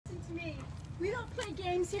We don't play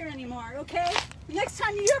games here anymore, okay? The next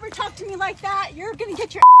time you ever talk to me like that, you're gonna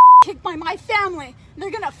get your kicked by my family.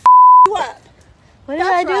 They're gonna you up. What did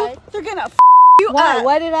I do? Right. They're gonna you Why? up.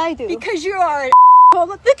 What did I do? Because you are an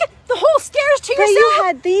Look at the whole stairs to yourself. You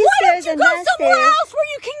had these stairs and that Why don't you go somewhere else where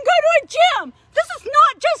you can go to a gym? This is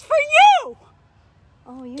not just for you.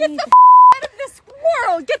 Oh, you Get need the to... out of this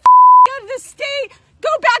world. Get the out of this state. Go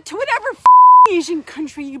back to whatever Asian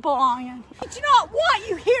country you belong in. I do not want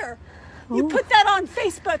you here. You put that on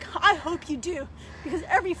Facebook. I hope you do, because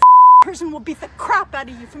every person will beat the crap out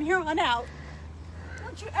of you from here on out.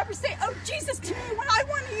 Don't you ever say, "Oh Jesus," to me when I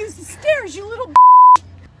want to use the stairs, you little.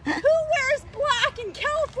 Who wears black in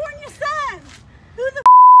California sun? Who the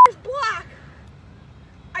wears black?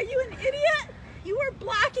 Are you an idiot? You wear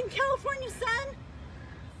black in California sun?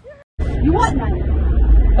 You want money?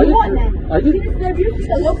 You want money? Are you?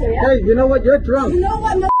 Hey, you know what? You're drunk. You know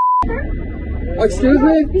what, Excuse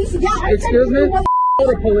me? Yeah, Excuse me? Call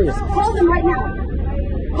the police. Call them right now.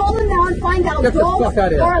 Call them now and find out. Get the fuck out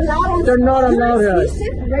of here. Are allowed on. They're not allowed here.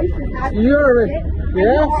 You're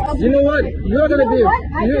yeah? You know what? You're gonna be. I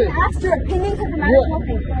can ask your opinion because I'm not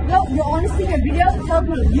smoking. No, you're honestly your video tells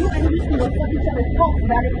me you and these people fuck each other's faults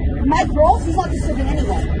about it. My girl, she's not deserving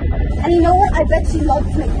anyway. And you know what? I bet she loves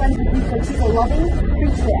to make friends with you because she's a loving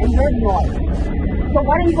creature and you're not. So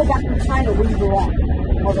why don't you go back to China where you grew up?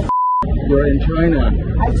 You're in China.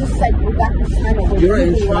 I just said go back to China where You're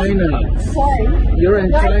in you grew up. China. Sorry. You're in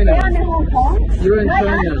Right China. there, I'm in Hong Kong. You're in Did I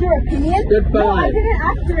China. ask your opinion? Goodbye. No, I didn't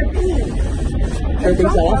ask your opinion. Take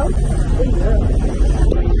things off.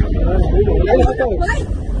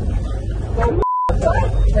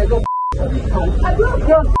 Hey, go. I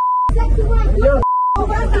will.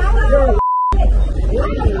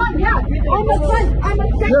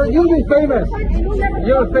 You'll be famous.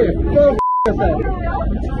 You're famous. Go yourself.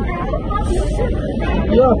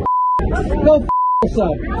 Go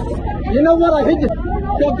yourself. You know what? I hate you.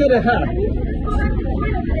 Go get a hat.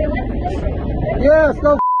 Yes,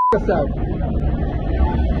 go yourself.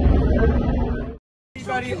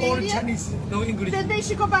 Everybody, all Chinese know English. Then they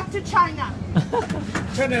should go back to China.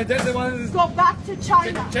 China, that's the one. Go back to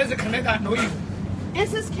China. Just Canada, know you.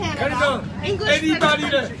 This is Canada. Canada, English anybody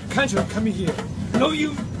in country. the country coming here, know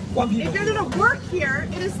you, one people. If you're going to work here,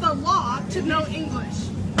 it is the law to know English.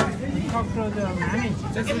 Talk to the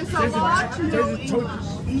manager. It is the law to know English.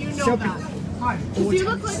 And you know that. If you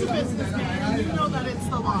look like a businessman, you know that it's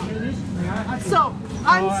the law. So,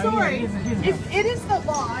 I'm sorry. If it is the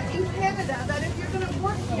law in Canada that if you're going to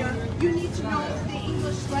work here, you need to know the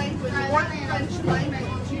English language or the French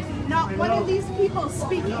language. Not one of these people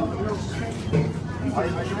speak English. Are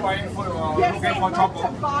you buying food or Yes, looking I for would like trouble? to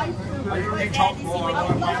buy food. Are you looking trouble or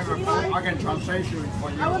I can translate you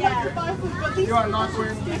for you? I would like to buy food, but these You are not people,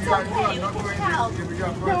 doing it's you are okay. not doing this if you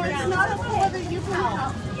are No, it's going not about whether you can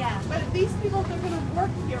help. Yeah. But these people, they're going to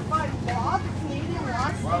work here by law, the Canadian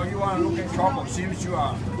law. Well, you are looking trouble, seems you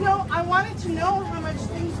are. No, I wanted to know how much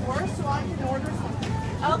things were so I can order something.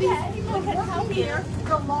 Okay, These people we can working help you. here,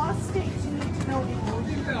 the law states you need to know English.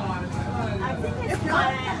 I think it's If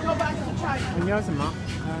not, go back to China.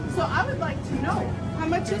 So I would like to know, how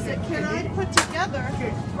much is it? Can I put together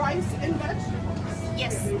rice and vegetables?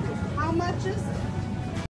 Yes. How much is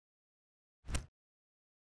it?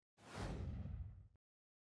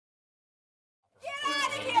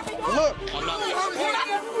 Look.